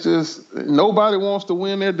 Man, it's just nobody wants to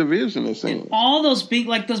win their division, it seems. And all those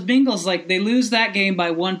Bengals, they lose that game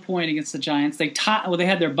by 1 point against the Giants. They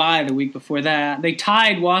had their bye the week before that. They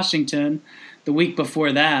tied Washington the week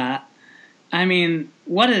before that. I mean,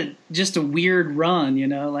 just a weird run,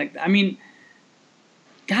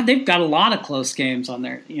 God, they've got a lot of close games on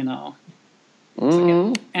there,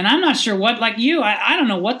 Mm-hmm. And I'm not sure what, like you, I don't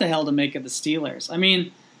know what the hell to make of the Steelers. I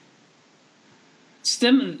mean,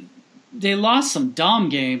 they lost some dumb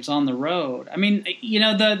games on the road. I mean,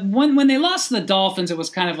 when they lost to the Dolphins, it was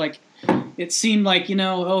kind of like, it seemed like,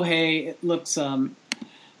 hey, it looks,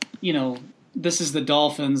 this is the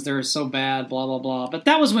Dolphins. They're so bad, blah, blah, blah. But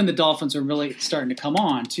that was when the Dolphins were really starting to come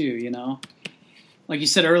on, too, Like you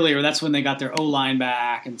said earlier, that's when they got their O-line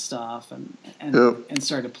back and stuff and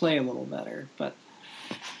started to play a little better. But,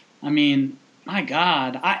 I mean, my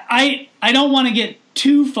God, I don't want to get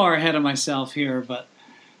too far ahead of myself here, but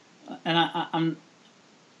I'm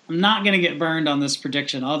not going to get burned on this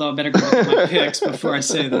prediction, although I better go with my picks before I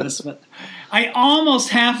say this. But I almost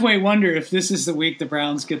halfway wonder if this is the week the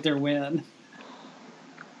Browns get their win.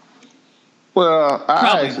 Well,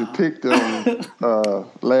 I actually picked them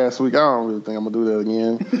last week. I don't really think I'm going to do that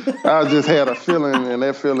again. I just had a feeling, and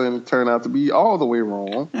that feeling turned out to be all the way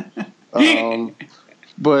wrong.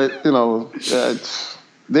 But,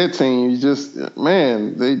 that team,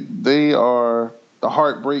 they are the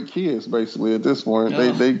heartbreak kids, basically, at this point.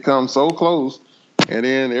 Oh. They come so close, and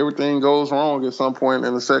then everything goes wrong at some point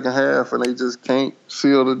in the second half, and they just can't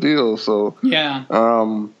seal the deal. So,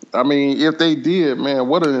 I mean, if they did, man,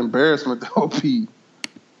 what an embarrassment that would be.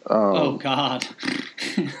 Oh, God.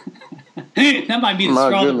 That might be the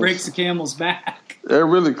straw that breaks the camel's back. It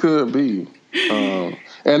really could be. And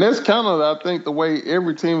that's kind of, I think, the way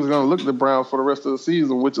every team is going to look at the Browns for the rest of the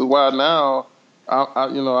season, which is why now,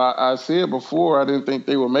 I said before I didn't think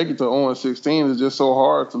they would make it to 0-16. It's just so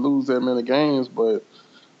hard to lose that many games. But,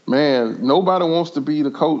 man, nobody wants to be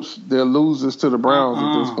the coach that loses to the Browns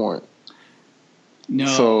at this point. No.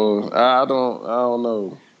 So I don't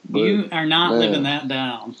know. But, you are not living that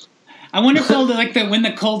down. I wonder if they'll like that when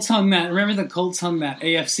the Colts hung that. Remember the Colts hung that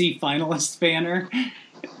AFC finalist banner.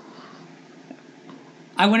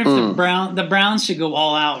 I wonder if the Browns should go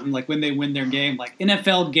all out and like when they win their game, like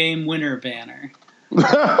NFL game winner banner.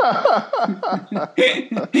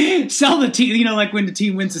 Sell the team, like when the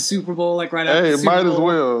team wins the Super Bowl, like right after the Super Bowl. Might as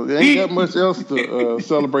well. They ain't got much else to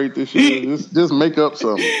celebrate this year. Just make up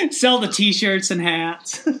something. Sell the T-shirts and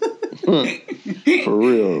hats. For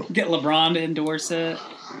real. Get LeBron to endorse it.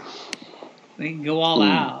 They can go all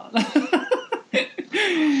out.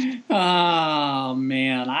 Oh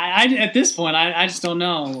man, I at this point I just don't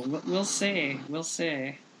know. We'll see.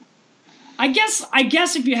 I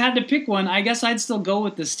guess if you had to pick one, I guess I'd still go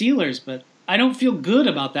with the Steelers, but I don't feel good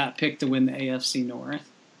about that pick to win the AFC North.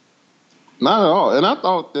 Not at all. And I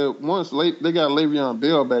thought that once they got Le'Veon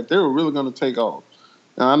Bell back, they were really going to take off.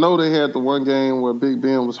 And I know they had the one game where Big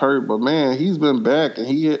Ben was hurt, but man, he's been back and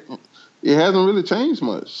it hasn't really changed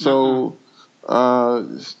much. So, I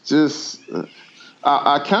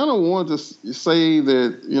kind of want to say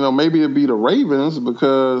that, maybe it'd be the Ravens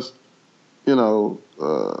because,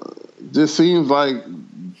 just seems like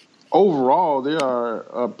overall they are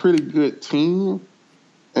a pretty good team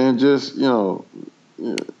and just,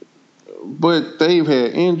 but they've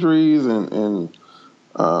had injuries and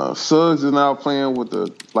Suggs is now playing with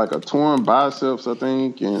a torn biceps, I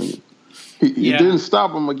think, and he didn't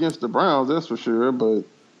stop him against the Browns, that's for sure, but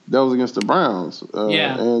that was against the Browns.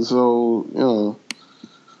 And so,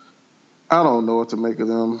 I don't know what to make of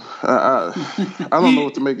them. I don't know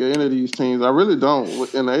what to make of any of these teams. I really don't.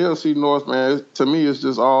 In the AFC North, man, to me, it's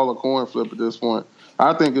just all a coin flip at this point.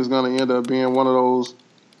 I think it's going to end up being one of those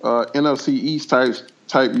NFC East type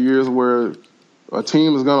years where a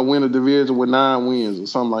team is going to win a division with 9 wins or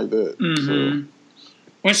something like that. Mm-hmm.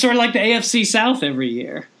 Or sort of like the AFC South every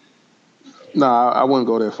year. Nah, I wouldn't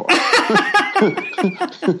go that far.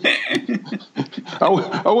 I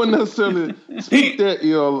wouldn't necessarily speak that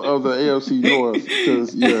ill of the AFC North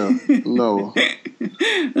because, no.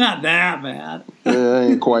 Not that bad. Yeah,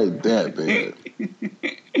 it ain't quite that bad.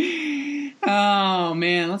 Oh,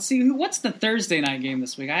 man. Let's see. What's the Thursday night game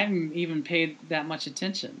this week? I haven't even paid that much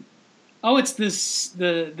attention. Oh, it's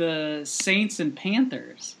the Saints and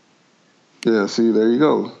Panthers. Yeah, see, there you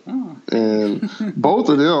go. Oh. And both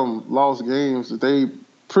of them lost games that they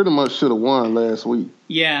pretty much should have won last week.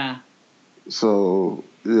 Yeah. So,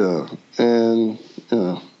 yeah. And,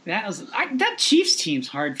 that Chiefs team's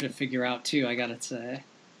hard to figure out, too, I got to say.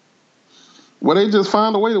 Well, they just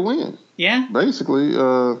find a way to win. Yeah. Basically,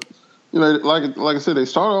 like I said, they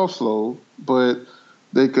start off slow, but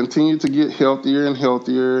they continue to get healthier and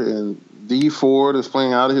healthier. And D Ford is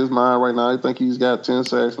playing out of his mind right now. I think he's got 10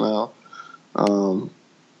 sacks now.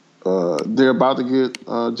 They're about to get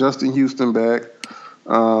Justin Houston back.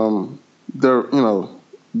 The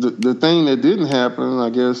thing that didn't happen, I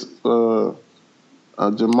guess,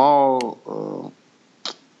 Jamal,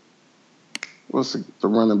 what's the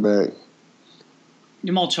running back?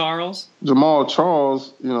 Jamal Charles,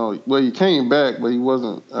 he came back, but he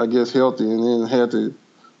wasn't, I guess, healthy, and then had to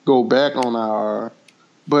go back on IR.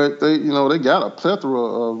 But they got a plethora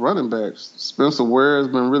of running backs. Spencer Ware has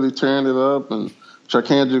been really tearing it up, and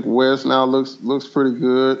Charkandrick West now looks pretty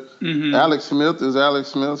good. Mm-hmm. Alex Smith is Alex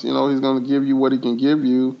Smith. He's going to give you what he can give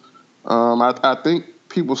you. I think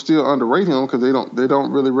people still underrate him because they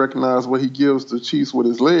don't really recognize what he gives the Chiefs with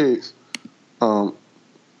his legs.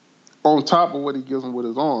 On top of what he gives them with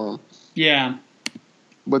his arm. Yeah.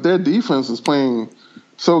 But their defense is playing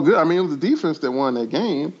so good. I mean, it was the defense that won that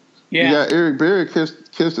game. Yeah. You got Eric Berry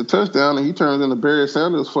catch the touchdown, and he turns into Barry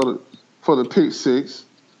Sanders for the pick six.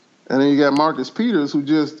 And then you got Marcus Peters, who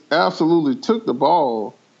just absolutely took the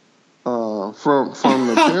ball from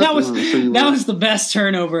the Panthers receiver. That was the best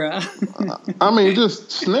turnover. I mean, just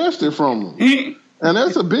snatched it from him. And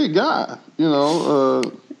that's a big guy,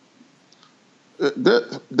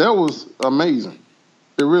 That was amazing.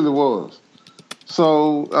 It really was.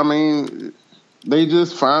 So, I mean, they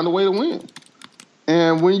just find a way to win.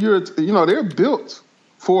 And when they're built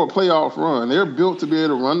for a playoff run. They're built to be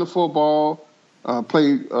able to run the football,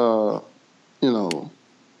 play,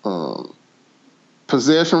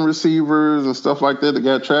 possession receivers and stuff like that. They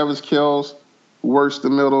got Travis Kelce, who works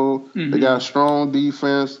the middle. Mm-hmm. They got strong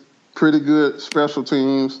defense, pretty good special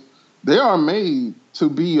teams. They are made to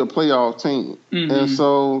be a playoff team. Mm-hmm. And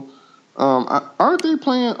so, aren't they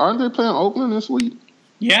playing Oakland this week?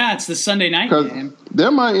 Yeah, it's the Sunday night game.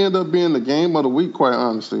 That might end up being the game of the week, quite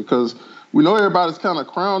honestly, because we know everybody's kind of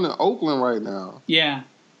crowning Oakland right now. Yeah.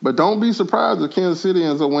 But don't be surprised if Kansas City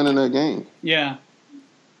ends up winning that game. Yeah.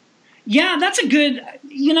 Yeah, that's a good,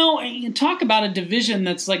 talk about a division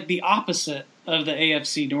that's like the opposite of the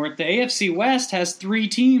AFC North. The AFC West has 3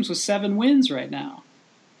 teams with 7 wins right now.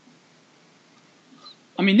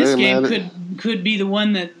 I mean, this game could be the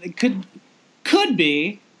one that could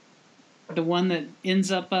be the one that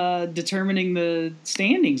ends up determining the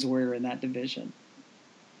standings order in that division.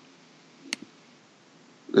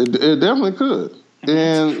 It definitely could.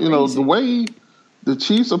 And, the way the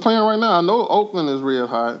Chiefs are playing right now, I know Oakland is real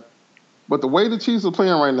hot, But the way the Chiefs are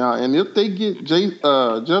playing right now, and if they get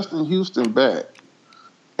Justin Houston back,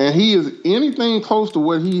 and he is anything close to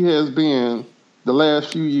what he has been the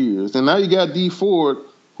last few years, and now you got D Ford,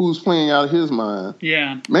 who's playing out of his mind.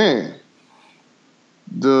 Yeah, man,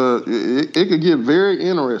 it could get very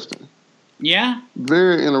interesting. Yeah,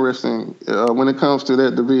 very interesting when it comes to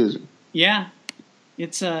that division. Yeah,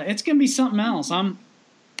 it's gonna be something else. I'm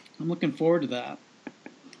looking forward to that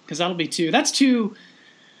because that'll be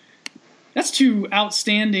That's two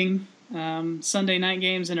outstanding Sunday night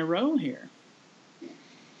games in a row here.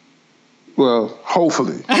 Well,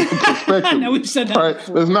 hopefully. I know we've said that. All right,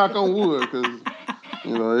 let's knock on wood because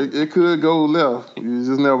it could go left. You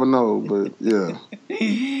just never know. But yeah.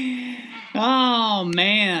 Oh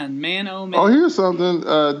man! Oh man! Oh, here's something.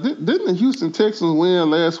 Didn't the Houston Texans win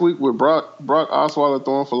last week with Brock Osweiler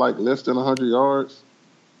throwing for like less than 100 yards?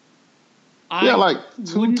 Yeah, like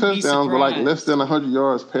 2 touchdowns, but like less than 100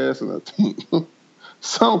 yards passing. I think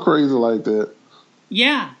something crazy like that.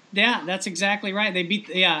 Yeah, that's exactly right. They beat.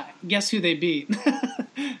 Yeah, guess who they beat?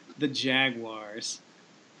 The Jaguars.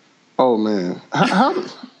 Oh man, how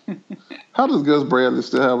does Gus Bradley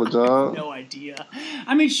still have a job? No idea.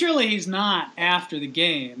 I mean, surely he's not after the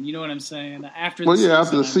game. You know what I'm saying? After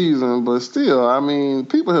the season, but still, I mean,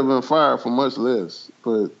 people have been fired for much less.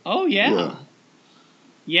 But oh yeah.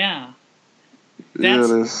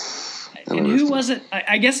 That's and who was it?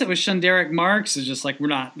 I guess it was Shunderick Marks. Is just like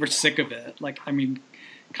we're sick of it. Like I mean,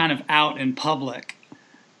 kind of out in public,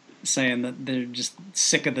 saying that they're just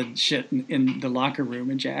sick of the shit in the locker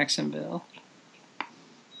room in Jacksonville.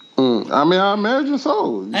 I mean, I imagine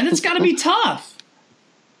so. And it's got to be tough.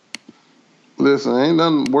 Listen, ain't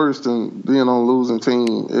nothing worse than being on a losing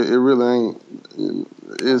team. It really ain't.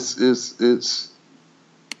 It's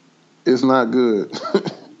not good.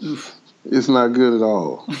 It's not good at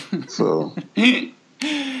all. So, man,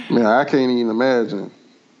 I can't even imagine.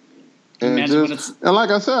 And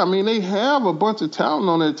like I said, I mean, they have a bunch of talent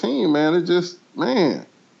on their team, man. It just, man.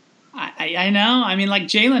 I know. I mean, like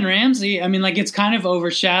Jalen Ramsey, I mean, like it's kind of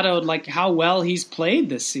overshadowed like how well he's played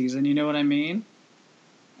this season. You know what I mean?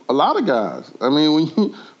 A lot of guys. I mean,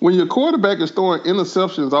 when your quarterback is throwing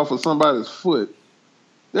interceptions off of somebody's foot,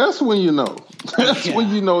 that's when you know. That's when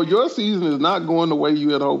you know your season is not going the way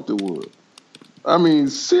you had hoped it would. I mean,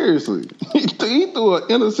 seriously. He threw an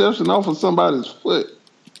interception off of somebody's foot.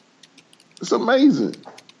 It's amazing.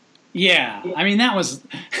 Yeah. I mean, that was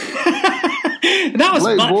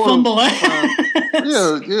butt fumble.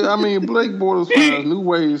 Yeah. I mean, Blake Bortles finds new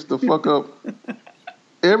ways to fuck up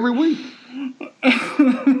every week.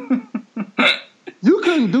 You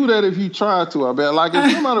couldn't do that if you tried to, I bet. Like,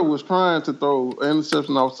 if somebody was trying to throw an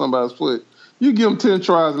interception off somebody's foot, you give them 10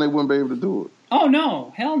 tries and they wouldn't be able to do it. Oh,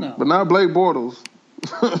 no. Hell no. But not Blake Bortles.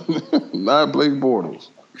 Not Blake Bortles.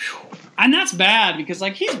 And that's bad because,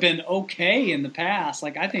 like, he's been okay in the past.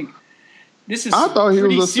 Like, I think this is I thought he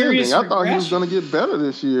was ascending. I thought he was going to get better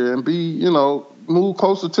this year and be, move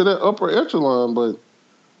closer to that upper echelon. But,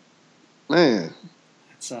 man.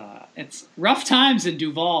 It's rough times in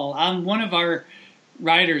Duval. One of our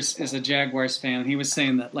writers is a Jaguars fan. He was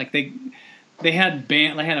saying that, like, they had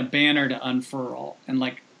a banner to unfurl, and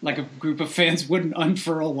like a group of fans wouldn't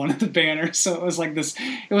unfurl one of the banners, so it was like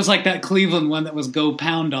that Cleveland one that was "Go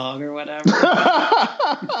Pound Dog" or whatever.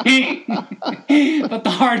 But the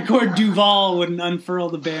hardcore Duval wouldn't unfurl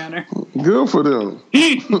the banner. Good for them.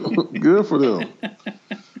 Good for them.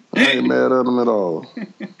 I ain't mad at them at all.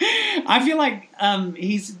 I feel like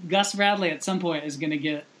Gus Bradley at some point is going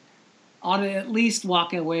to ought to at least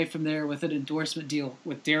walk away from there with an endorsement deal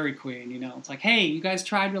with Dairy Queen. It's like, hey, you guys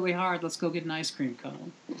tried really hard. Let's go get an ice cream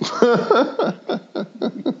cone.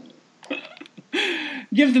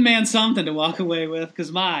 Give the man something to walk away with,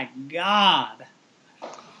 because my God,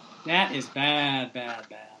 that is bad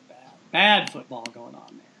football going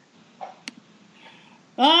on there.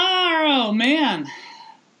 Oh man,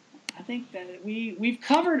 I think that we've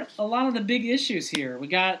covered a lot of the big issues here. We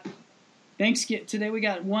got Thanksgiving today. We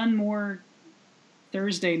got one more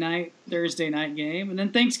Thursday night game, and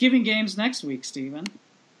then Thanksgiving games next week, Stephen.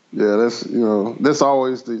 Yeah, that's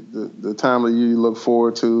always the time of year you look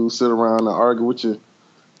forward to. Sit around and argue with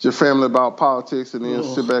your family about politics, and then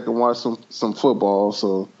sit back and watch some football.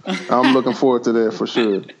 So I'm looking forward to that for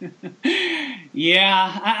sure.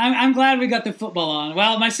 Yeah, I'm glad we got the football on.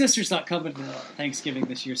 Well, my sister's not coming to Thanksgiving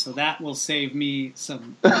this year, so that will save me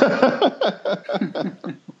some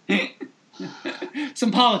some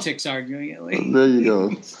politics arguing at least. There you go.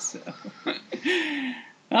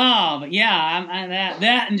 But yeah,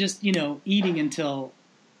 that and just eating until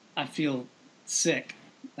I feel sick.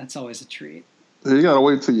 That's always a treat. You gotta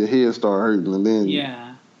wait till your head start hurting, and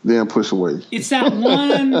then then push away. It's that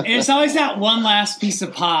one. It's always that one last piece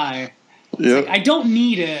of pie. Yeah, I don't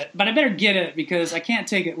need it, but I better get it because I can't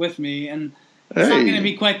take it with me, and it's not going to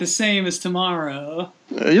be quite the same as tomorrow.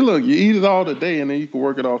 You eat it all today, and then you can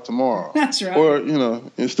work it off tomorrow. That's right. Or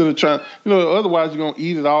instead of trying, otherwise you're gonna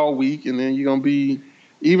eat it all week, and then you're gonna be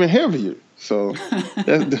even heavier. So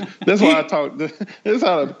that's why I talk. That's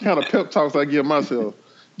how the kind of pep talks I give myself.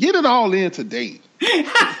 Get it all in today.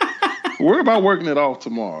 Worry about working it off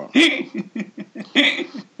tomorrow.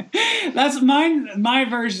 That's my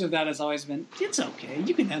version of that has always been, it's okay.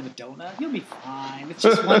 You can have a donut. You'll be fine. It's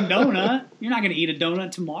just one donut. You're not going to eat a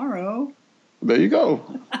donut tomorrow. There you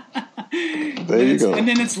go. There you go. And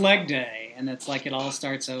then it's leg day, and it's like it all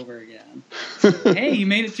starts over again. Hey, you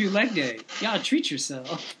made it through leg day. You got to treat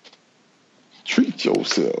yourself. Treat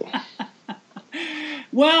yourself.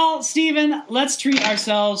 Well, Steven, let's treat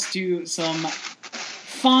ourselves to some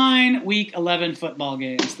fine Week 11 football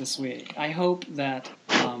games this week. I hope that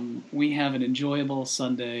we have an enjoyable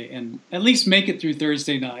Sunday and at least make it through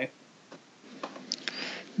Thursday night.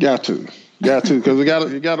 Got to, because you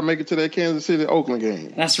got to make it to that Kansas City Oakland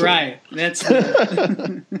game. That's right. That's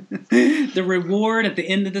the reward at the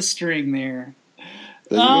end of the string there.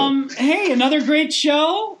 Hey, another great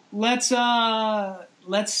show. We'll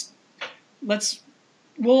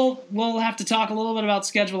have to talk a little bit about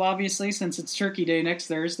schedule, obviously, since it's Turkey Day next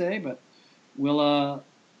Thursday, but we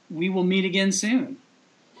will meet again soon.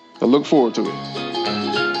 I look forward to it.